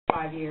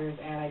5 years,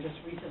 and I just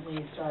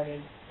recently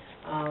started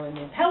in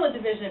the appellate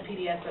division at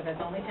PDS, but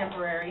that's only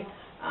temporary.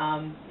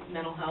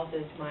 Mental health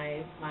is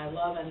my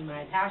love and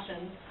my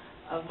passion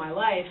of my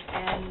life,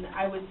 and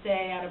I would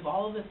say out of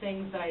all of the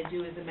things that I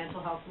do as a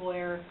mental health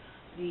lawyer,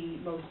 the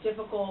most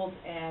difficult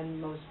and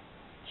most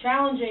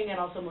challenging and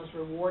also most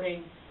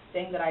rewarding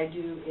thing that I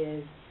do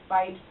is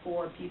fight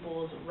for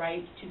people's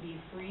right to be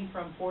free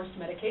from forced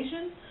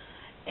medication.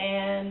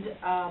 And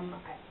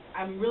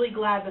I'm really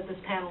glad that this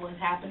panel is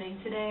happening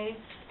today,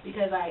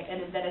 because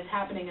that it's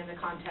happening in the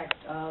context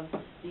of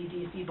the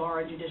DC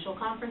Bar and Judicial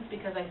Conference,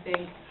 because I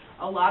think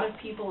a lot of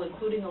people,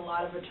 including a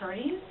lot of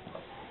attorneys,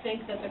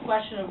 think that the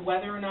question of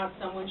whether or not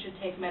someone should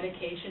take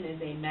medication is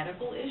a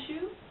medical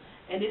issue,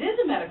 and it is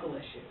a medical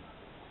issue,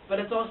 but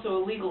it's also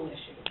a legal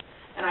issue.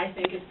 And I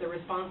think it's the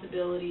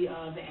responsibility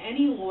of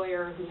any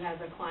lawyer who has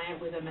a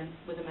client with a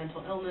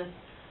mental illness,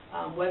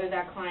 whether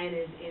that client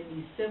is in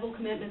the civil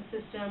commitment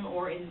system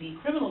or in the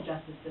criminal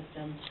justice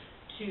system,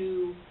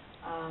 to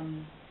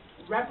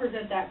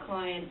represent that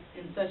client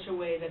in such a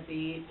way that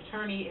the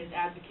attorney is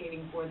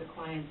advocating for the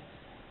client's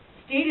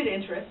stated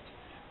interest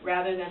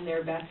rather than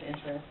their best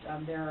interest.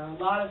 There are a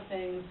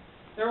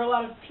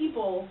lot of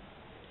people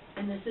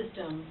in the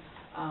system,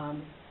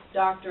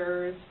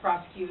 doctors,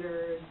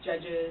 prosecutors,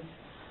 judges,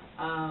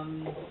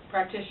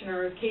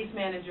 practitioners, case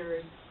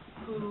managers,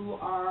 who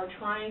are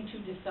trying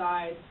to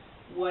decide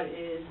what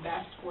is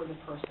best for the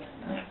person,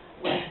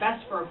 what is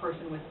best for a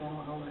person with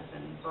mental illness.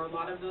 And for a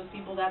lot of those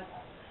people, that's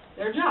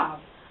their job,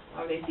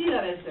 or they see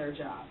that as their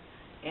job.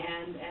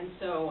 And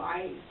so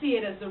I see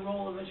it as the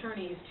role of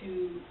attorneys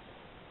to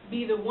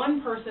be the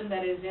one person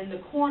that is in the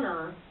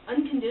corner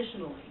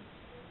unconditionally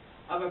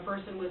of a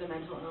person with a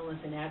mental illness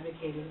and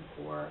advocating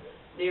for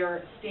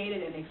their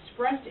stated and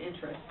expressed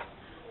interests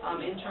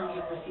in terms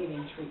of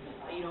receiving treatment.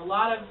 You know, a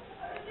lot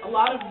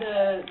of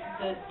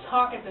the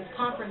talk at this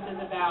conference is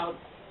about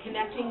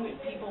connecting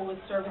people with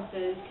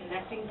services,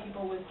 connecting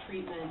people with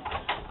treatment,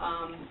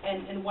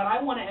 and what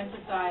I want to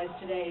emphasize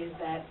today is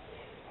that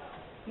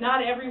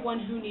not everyone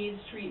who needs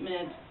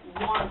treatment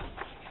wants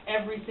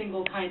every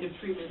single kind of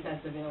treatment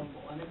that's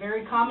available. And a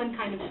very common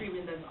kind of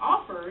treatment that's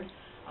offered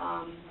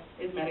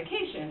is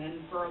medication. And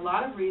for a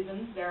lot of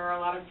reasons, there are a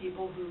lot of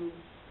people who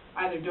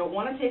either don't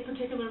want to take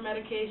particular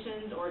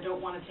medications or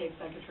don't want to take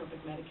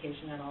psychotropic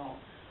medication at all.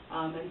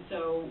 And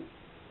so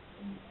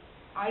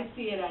I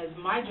see it as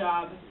my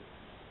job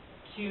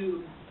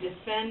to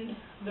defend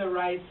the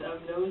rights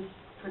of those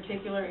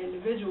particular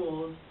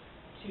individuals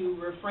to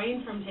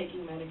refrain from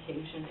taking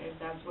medication if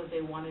that's what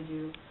they want to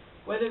do,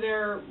 whether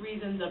their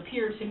reasons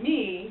appear to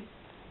me,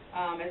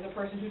 as a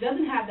person who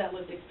doesn't have that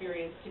lived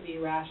experience, to be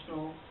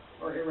rational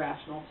or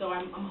irrational. So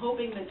I'm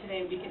hoping that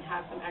today we can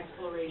have some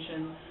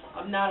exploration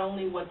of not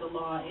only what the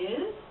law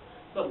is,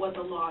 but what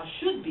the law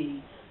should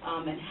be,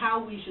 and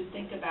how we should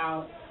think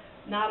about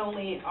not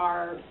only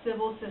our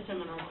civil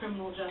system and our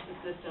criminal justice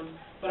system,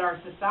 but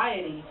our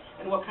society,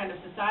 and what kind of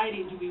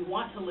society do we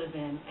want to live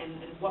in,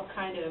 and what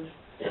kind of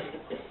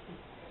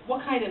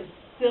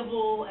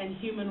civil and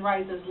human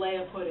rights, as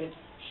Leah put it,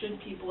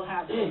 should people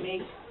have to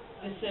make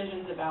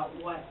decisions about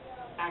what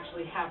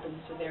actually happens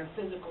to their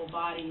physical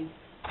bodies,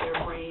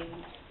 their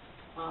brains,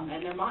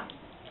 and their minds.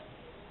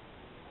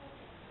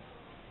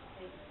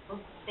 Well,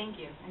 thank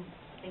you, and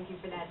thank you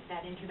for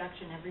that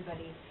introduction,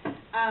 everybody.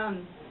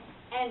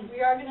 And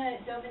we are going to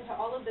delve into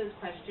all of those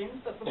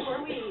questions, but before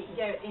we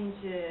get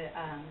into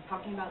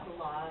talking about the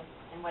law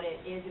and what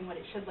it is and what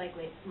it should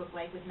look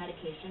like with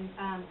medication,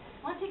 I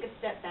want to take a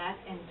step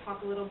back and talk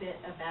a little bit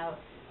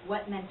about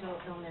what mental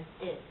illness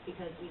is,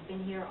 because we've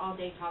been here all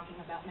day talking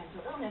about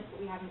mental illness,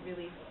 but we haven't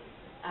really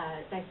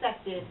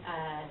dissected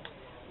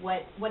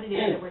what it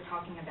is that we're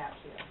talking about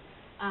here.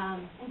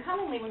 And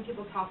commonly when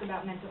people talk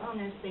about mental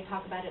illness, they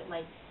talk about it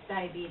like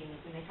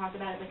diabetes, and they talk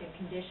about it like a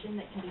condition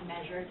that can be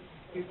measured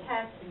through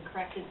tests and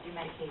corrected through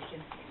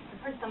medication.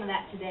 We've heard some of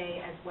that today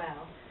as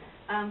well.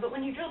 But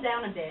when you drill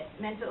down a bit,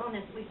 mental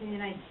illness, at least in the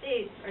United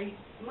States, are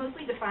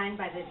mostly defined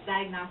by the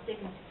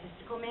Diagnostic and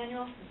Statistical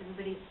Manual. Is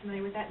everybody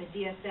familiar with that? The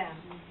DSM.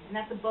 And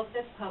that's a book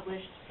that's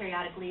published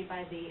periodically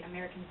by the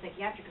American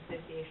Psychiatric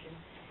Association.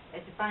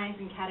 It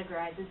defines and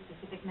categorizes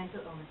specific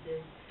mental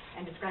illnesses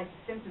and describes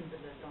the symptoms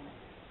of those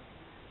illnesses.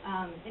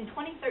 In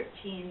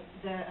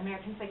 2013, the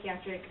American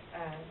Psychiatric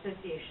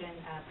Association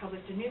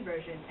published a new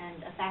version,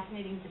 and a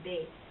fascinating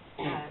debate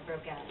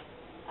broke out.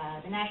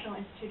 The National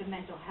Institute of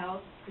Mental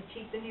Health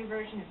critiqued the new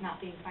version as not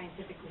being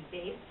scientifically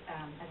based,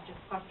 as just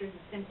clusters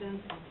of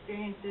symptoms and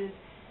experiences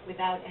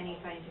without any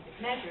scientific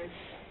measures.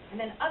 And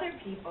then other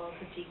people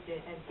critiqued it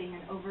as being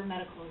an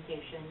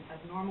over-medicalization of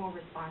normal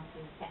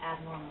responses to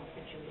abnormal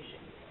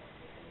situations.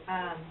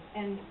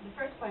 And the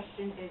first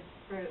question is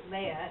for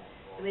Leah,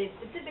 related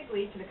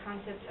specifically to the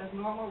concept of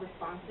normal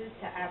responses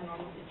to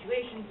abnormal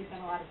situations. We've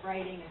done a lot of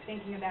writing and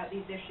thinking about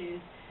these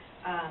issues,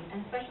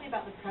 and especially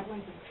about the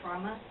prevalence of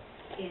trauma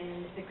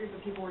in the group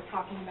of people we're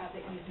talking about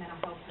that use mental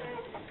health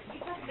services. Can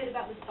you talk a bit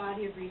about this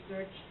body of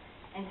research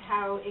and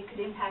how it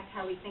could impact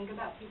how we think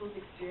about people's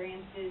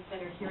experiences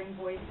that are hearing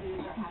voices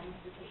or having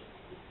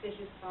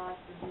suspicious thoughts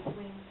or mood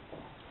swings?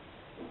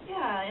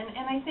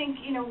 I think,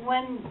 you know,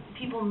 when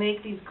people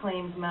make these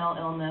claims, mental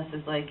illness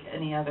is like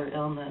any other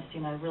illness, you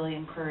know, I really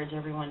encourage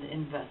everyone to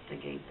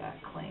investigate that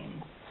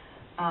claim.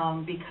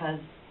 Because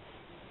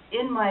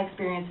in my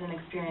experience and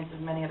experience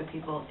of many other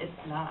people, it's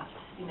not.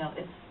 You know,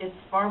 it's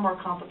far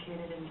more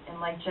complicated,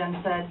 and like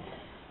Jen said,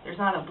 there's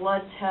not a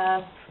blood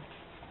test.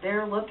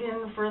 They're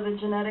looking for the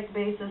genetic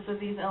basis of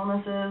these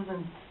illnesses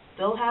and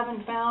still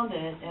haven't found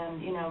it,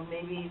 and, you know,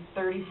 maybe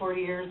 30,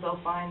 40 years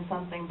they'll find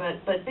something,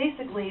 but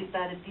basically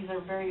these are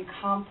very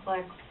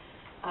complex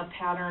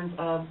patterns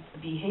of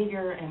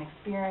behavior and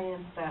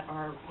experience that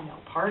are, you know,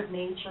 part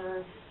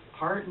nature,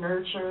 part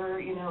nurture.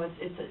 You know,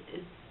 it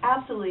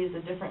absolutely is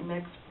a different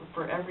mix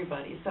for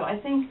everybody. So I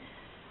think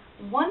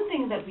one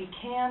thing that we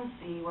can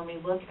see when we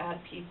look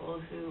at people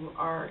who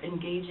are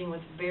engaging with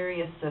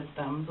various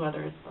systems,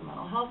 whether it's the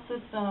mental health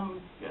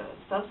system,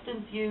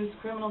 substance use,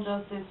 criminal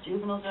justice,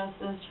 juvenile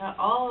justice,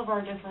 all of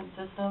our different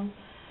systems,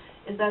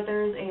 is that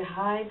there is a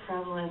high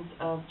prevalence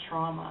of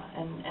trauma,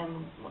 and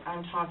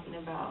I'm talking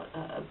about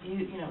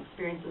abuse, you know,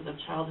 experiences of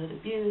childhood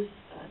abuse,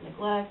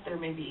 neglect. There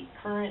may be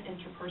current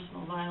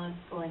interpersonal violence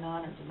going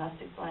on, or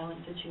domestic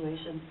violence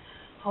situations.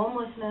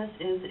 Homelessness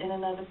is in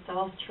and of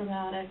itself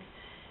traumatic.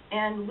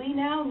 And we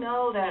now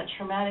know that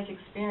traumatic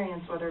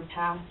experience, whether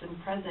past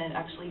and present,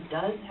 actually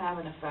does have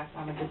an effect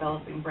on a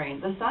developing brain.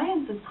 The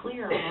science is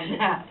clear on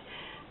that.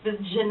 The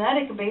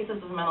genetic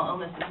basis of mental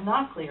illness is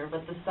not clear,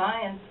 but the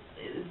science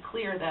is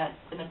clear that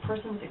in a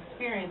person's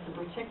experience, and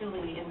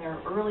particularly in their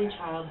early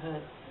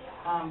childhood,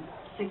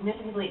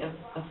 significantly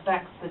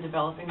affects the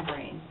developing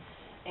brain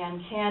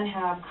and can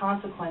have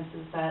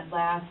consequences that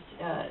last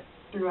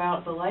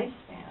throughout the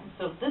lifespan.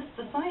 So the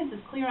science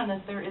is clear on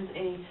this. There is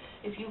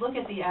if you look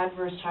at the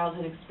Adverse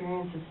Childhood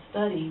Experiences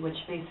Study, which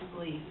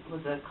basically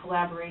was a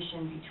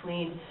collaboration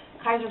between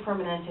Kaiser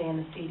Permanente and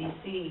the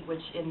CDC,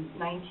 which in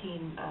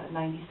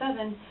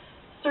 1997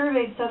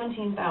 surveyed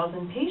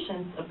 17,000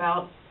 patients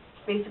about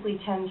basically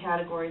 10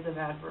 categories of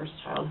adverse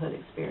childhood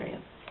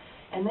experience.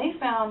 And they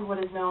found what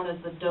is known as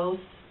the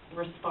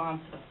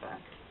dose-response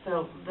effect.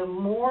 So the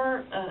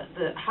more,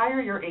 the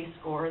higher your ACE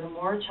score, the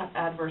more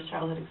adverse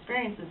childhood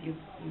experiences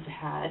you've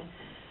had,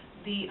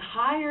 the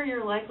higher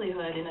your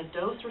likelihood in a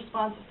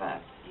dose-response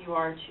effect you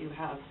are to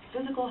have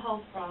physical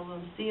health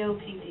problems,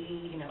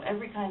 COPD, you know,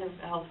 every kind of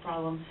health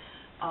problem,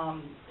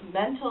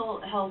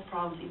 mental health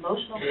problems,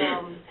 emotional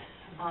problems,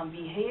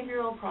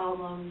 behavioral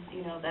problems,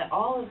 you know, that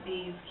all of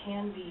these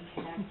can be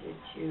connected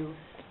to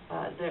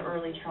the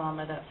early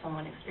trauma that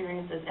someone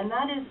experiences. And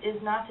that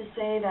is not to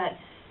say that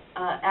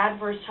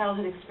adverse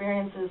childhood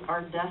experiences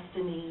are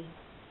destiny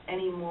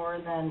any more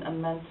than a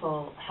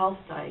mental health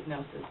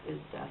diagnosis is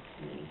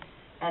destiny.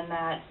 And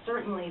that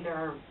certainly there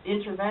are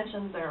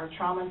interventions, there are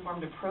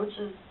trauma-informed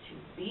approaches to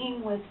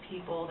being with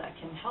people that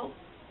can help,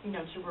 you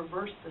know, to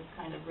reverse this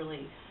kind of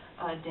really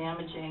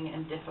damaging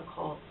and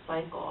difficult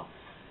cycle.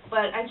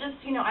 But I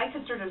just, you know, I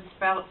could sort of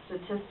spout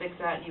statistics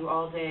at you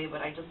all day, but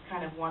I just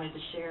kind of wanted to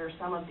share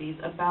some of these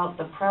about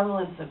the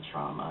prevalence of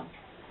trauma.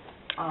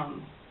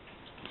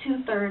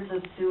 2/3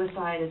 of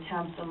suicide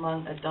attempts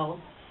among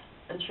adults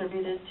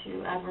attributed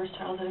to adverse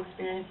childhood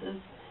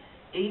experiences.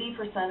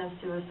 80% of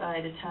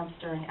suicide attempts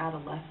during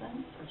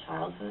adolescence or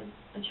childhood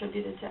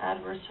attributed to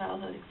adverse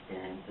childhood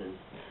experiences.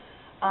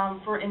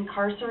 For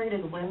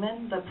incarcerated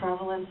women, the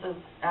prevalence of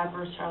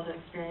adverse childhood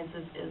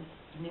experiences is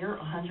near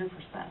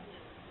 100%.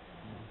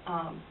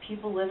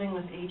 People living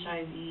with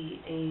HIV,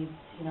 AIDS,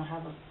 you know,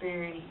 have a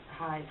very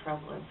high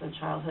prevalence of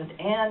childhood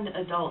and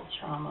adult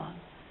trauma,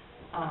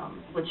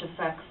 which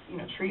affects, you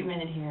know,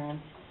 treatment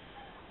adherence.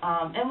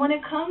 And when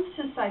it comes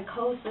to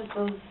psychosis,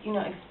 those, you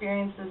know,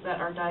 experiences that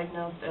are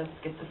diagnosed as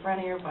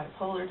schizophrenia or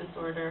bipolar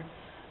disorder,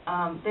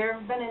 there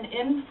have been an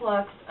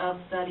influx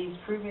of studies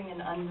proving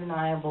an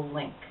undeniable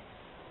link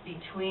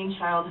between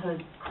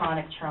childhood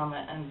chronic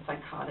trauma and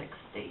psychotic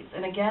states.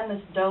 And again,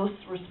 this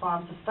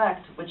dose-response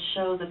effect, which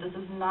shows that this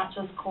is not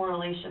just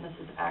correlation, this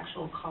is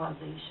actual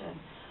causation.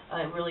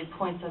 It really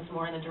points us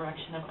more in the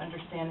direction of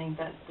understanding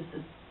that this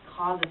is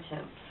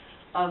causative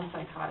of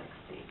psychotic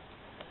states.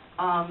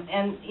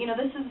 And, you know,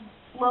 this is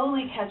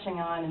slowly catching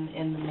on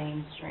in the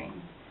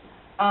mainstream.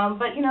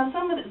 But, you know,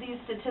 some of these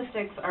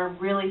statistics are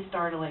really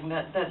startling,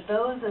 that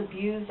those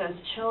abused as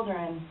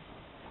children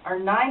are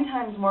 9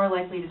 times more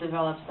likely to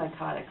develop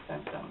psychotic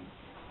symptoms.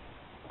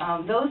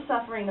 Those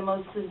suffering the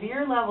most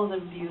severe levels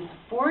of abuse,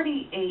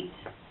 48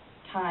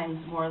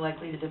 times more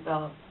likely to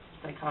develop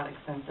psychotic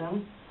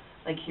symptoms,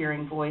 like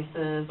hearing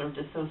voices or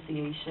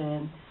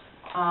dissociation.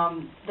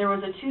 There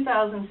was a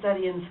 2000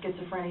 study in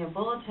Schizophrenia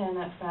Bulletin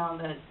that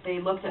found that they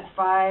looked at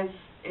 5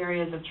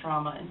 areas of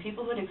trauma, and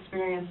people who had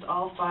experienced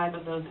all 5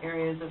 of those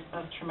areas of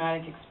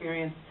traumatic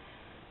experience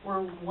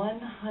were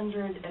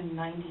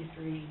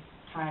 193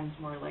 times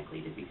more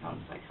likely to become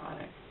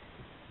psychotic.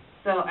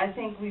 So I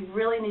think we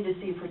really need to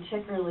see,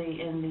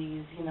 particularly in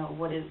these, you know,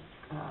 what is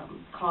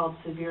called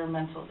severe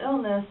mental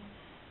illness,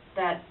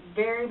 that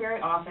very, very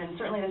often,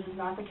 certainly this is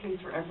not the case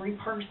for every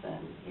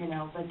person, you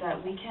know, but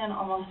that we can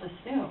almost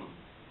assume,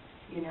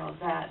 you know,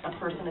 that a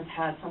person has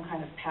had some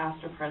kind of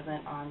past or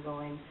present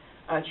ongoing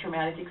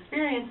traumatic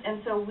experience.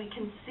 And so we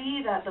can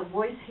see that the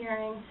voice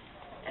hearing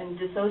and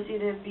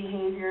dissociative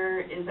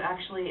behavior is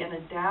actually an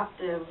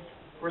adaptive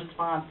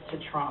response to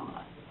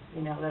trauma.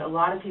 You know, that a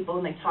lot of people,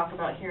 when they talk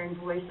about hearing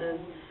voices,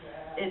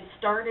 it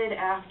started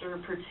after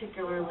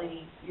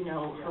particularly, you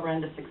know,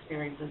 horrendous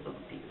experiences of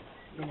abuse,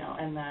 you know,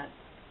 and that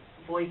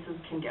voices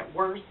can get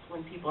worse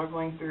when people are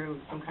going through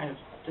some kind of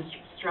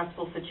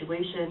stressful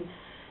situation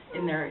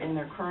in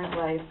their current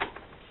life.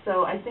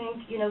 So I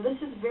think, you know, this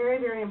is very,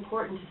 very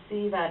important to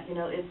see that, you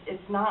know,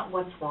 it's not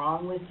what's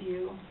wrong with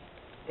you,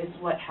 it's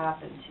what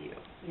happened to you.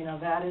 You know,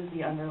 that is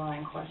the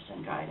underlying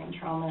question guiding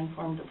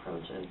trauma-informed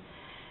approaches.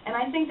 And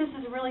I think this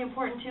is really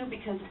important, too,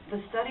 because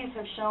the studies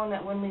have shown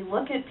that when we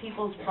look at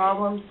people's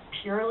problems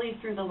purely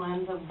through the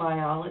lens of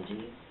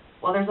biology,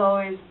 well,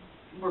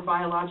 we're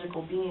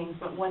biological beings,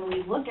 but when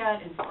we look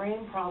at and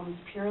frame problems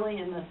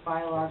purely in this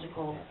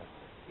biological,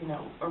 you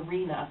know,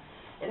 arena,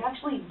 it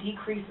actually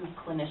decreases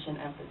clinician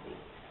empathy.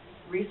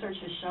 Research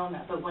has shown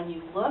that. But when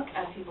you look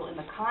at people in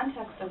the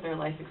context of their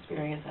life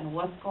experience and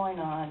what's going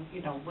on,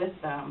 you know, with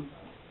them,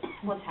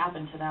 what's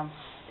happened to them,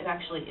 it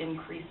actually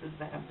increases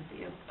the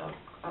empathy of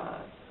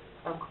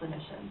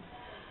clinicians.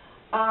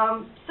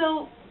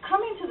 So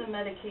coming to the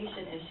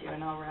medication issue,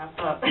 and I'll wrap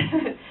up.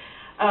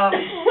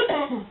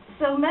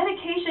 So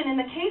medication, in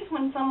the case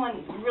when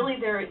someone really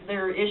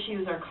their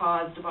issues are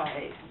caused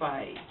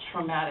by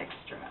traumatic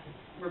stress,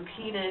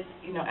 repeated,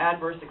 you know,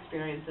 adverse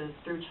experiences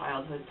through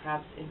childhood,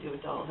 perhaps into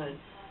adulthood,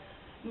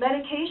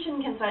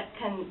 medication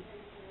can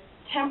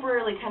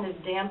temporarily kind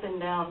of dampen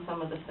down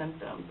some of the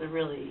symptoms, the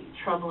really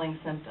troubling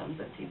symptoms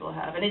that people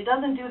have. And it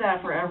doesn't do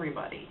that for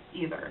everybody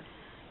either.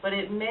 But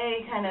it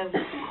may kind of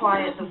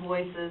quiet the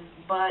voices,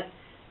 but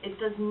it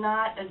does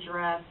not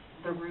address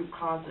the root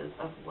causes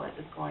of what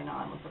is going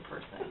on with the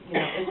person. You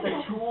know, it's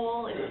a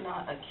tool, it's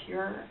not a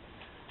cure.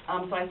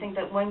 So I think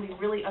that when we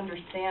really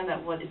understand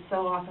that what is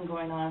so often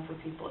going on for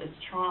people is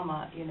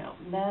trauma, you know,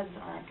 meds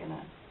aren't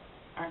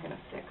gonna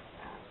fix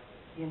that.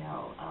 You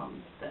know,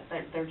 that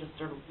they're just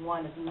sort of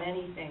one of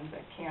many things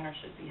that can or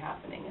should be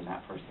happening in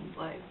that person's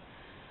life.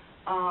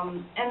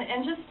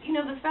 And just, you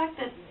know, the fact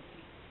that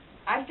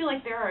I feel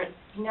like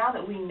now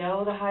that we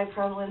know the high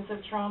prevalence of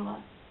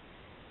trauma,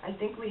 I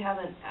think we have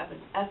an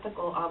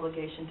ethical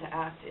obligation to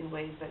act in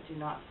ways that do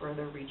not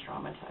further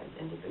re-traumatize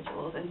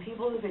individuals. And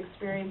people who've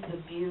experienced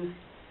abuse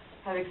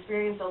have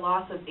experienced a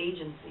loss of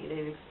agency.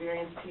 They've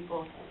experienced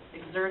people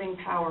exerting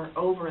power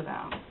over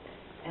them.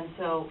 And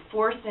so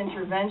forced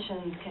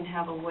interventions can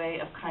have a way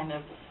of kind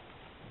of,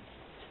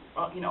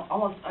 you know,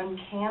 almost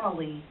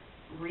uncannily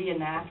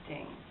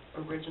reenacting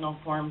original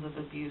forms of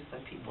abuse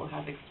that people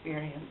have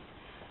experienced.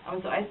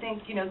 So I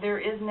think, you know, there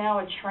is now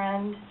a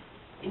trend,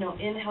 you know,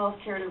 in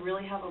healthcare to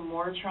really have a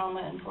more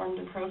trauma-informed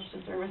approach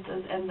to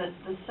services. And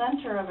the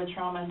center of a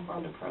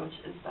trauma-informed approach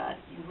is that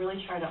you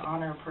really try to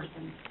honor a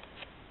person's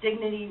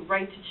dignity,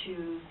 right to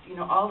choose, you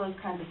know, all those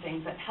kinds of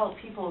things that help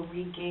people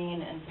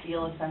regain and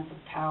feel a sense of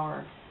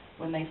power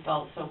when they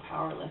felt so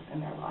powerless in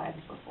their lives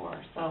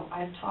before. So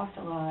I've talked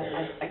a lot.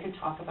 I could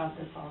talk about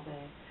this all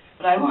day,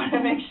 but I want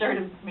to make sure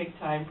to make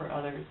time for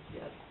others.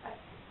 Yes.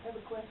 I have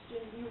a question.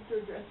 You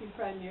were addressing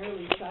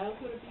primarily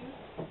childhood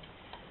abuse.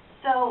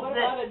 So what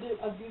about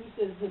abuse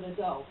as an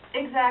adult?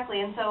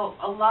 Exactly, and so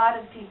a lot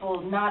of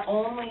people not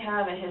only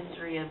have a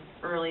history of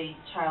early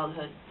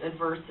childhood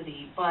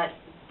adversity, but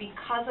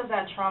because of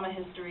that trauma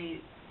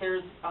history,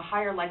 there's a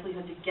higher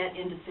likelihood to get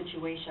into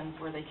situations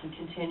where they can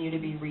continue to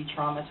be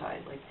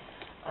re-traumatized, like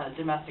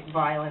domestic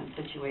violence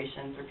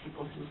situations, or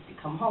people who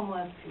become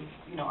homeless, who,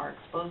 you know, are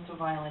exposed to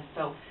violence.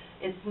 So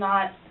it's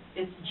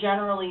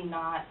generally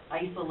not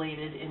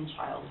isolated in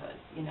childhood,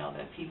 you know,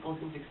 that people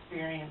who've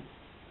experienced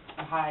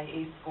a high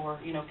ACE score,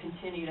 you know,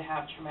 continue to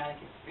have traumatic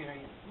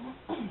experience,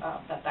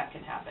 that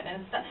can happen.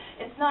 And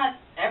it's not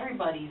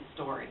everybody's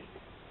story,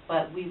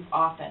 but we've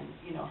often,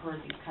 you know,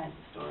 heard these kinds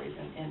of stories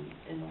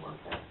in the work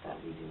that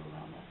we do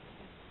around this.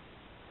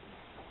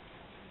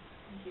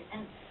 Thank you.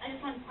 And I just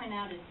want to point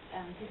out, if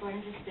people are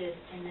interested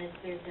in this,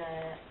 there's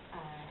a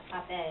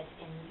op-ed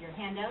in your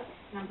handout,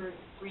 number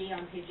 3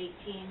 on page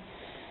 18,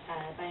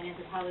 by an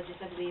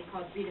anthropologist, I believe,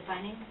 called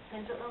Redefining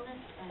Mental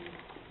Illness. And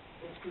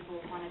if people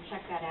want to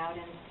check that out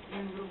and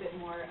learn a little bit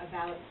more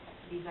about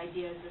these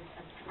ideas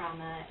of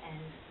trauma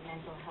and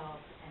mental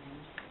health and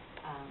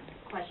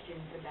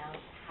questions about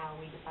how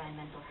we define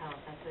mental health,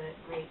 that's a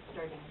great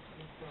starting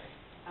resource.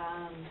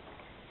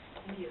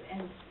 Thank you.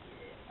 And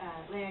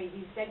Leah,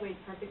 you segued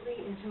perfectly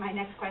into my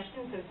next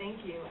question, so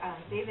thank you.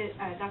 David,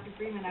 Dr.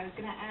 Freeman, I was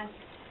going to ask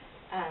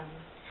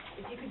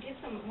if you could give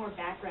some more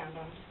background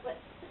on just what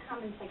the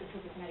common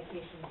psychotropic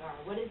medications are.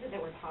 What is it that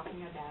we're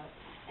talking about?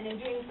 And in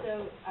doing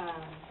so,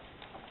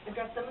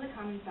 address some of the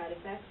common side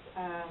effects,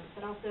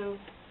 but also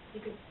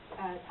you could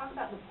talk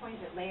about the point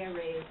that Leah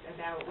raised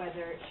about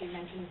whether she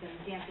mentioned them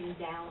damping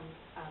down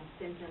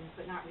symptoms,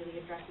 but not really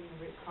addressing the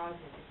root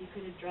causes. If you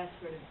could address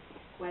sort of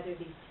whether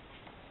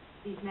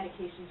these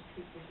medications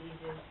treat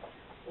diseases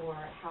or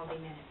how they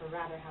manage, or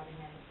rather how they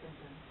manage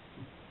symptoms.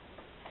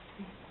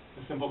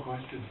 A simple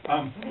question.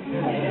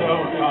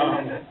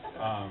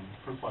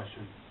 First of all, I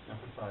should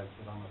emphasize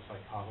that I'm a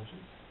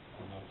psychologist,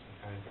 I'm not a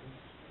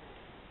psychiatrist,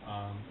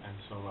 and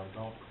so I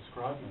don't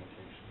prescribe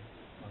medication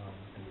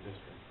in the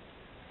district,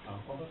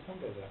 although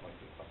someday that might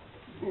be a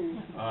possibility.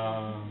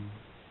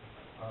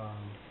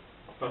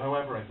 But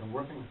however, I've been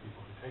working with people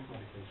who take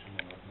medication,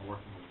 and I've been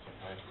working with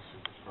psychiatrists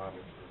who prescribe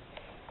it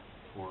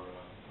for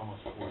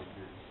almost 4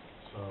 years.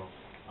 So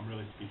I'm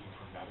really speaking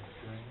from that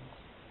experience.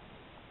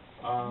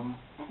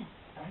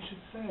 I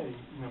should say,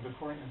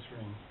 before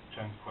answering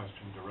Jen's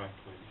question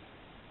directly,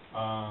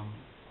 I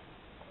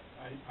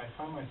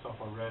find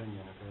myself already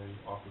in a very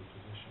awkward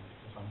position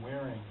because I'm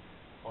wearing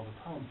all the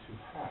time 2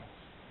 hats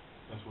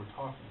as we're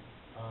talking.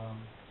 On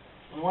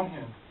the one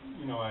hand,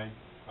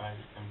 I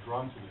am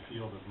drawn to the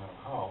field of mental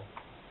health,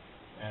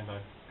 and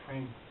I've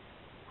trained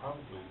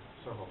probably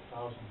several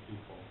thousand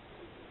people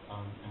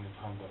in the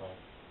time that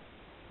I've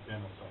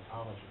been a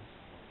psychologist,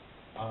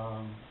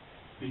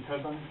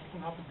 because I'm interested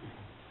in helping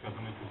people, because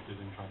I'm interested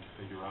in trying to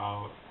figure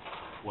out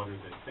what are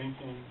they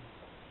thinking,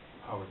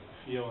 how are they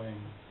feeling,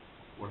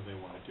 what do they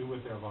want to do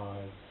with their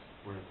lives,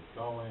 where are they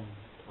going,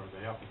 what are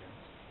they up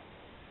against.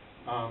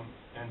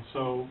 And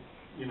so,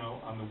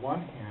 on the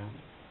one hand,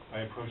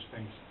 I approach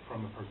things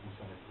from a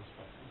person-centered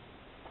perspective.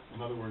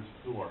 In other words,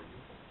 who are you,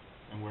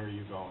 and where are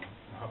you going,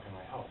 and how can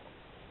I help?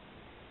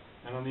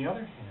 And on the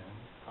other hand,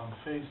 I'm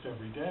faced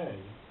every day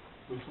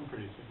with some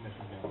pretty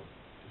significant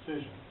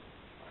decisions.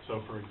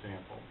 So, for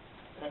example,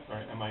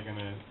 am I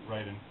going to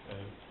write a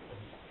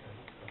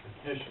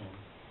petition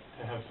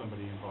to have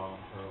somebody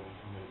involuntarily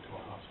committed to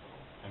a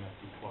hospital, an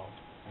FD12,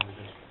 in the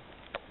district?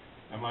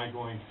 Am I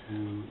going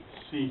to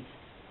seek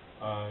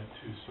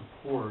to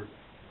support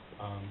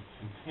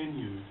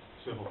continued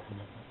civil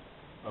commitment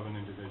of an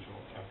individual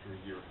after a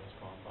year has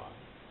gone by?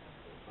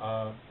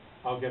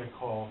 I'll get a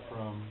call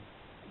from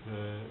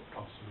the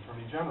Office of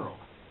Attorney General.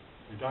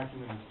 Your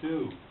document is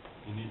due.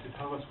 You need to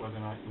tell us whether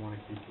or not you want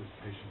to keep this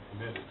patient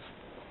committed.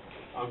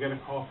 I'll get a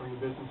call from the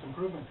Business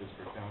Improvement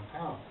District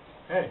downtown.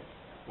 Hey,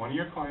 one of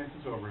your clients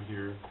is over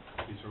here.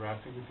 He's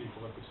harassing the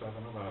people at the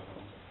 7-Eleven.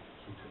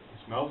 He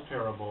smells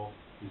terrible.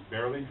 He's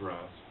barely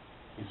dressed.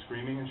 He's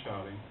screaming and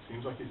shouting.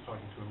 Seems like he's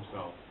talking to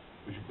himself.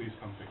 Would you please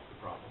come fix the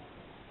problem?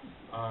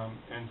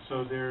 And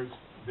so there's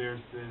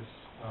this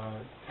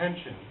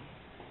tension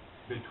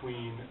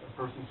between a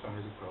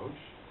person-centered approach,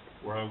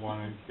 where I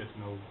want to get to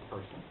know the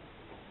person,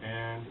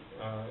 and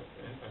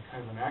a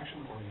kind of an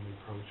action-oriented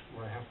approach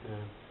where I have to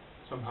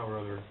somehow or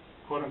other,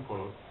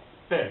 quote-unquote,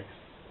 fix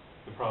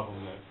the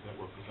problem that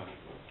we're presented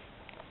with.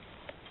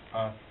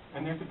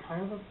 And there's a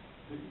kind of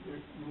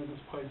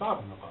this plays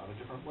out in a lot of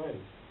different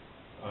ways.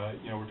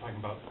 We're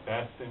talking about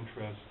best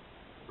interest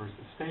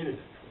versus stated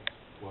interest.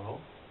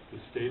 Well,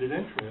 the stated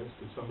interest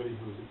of somebody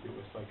who is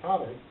acutely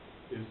psychotic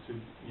is to,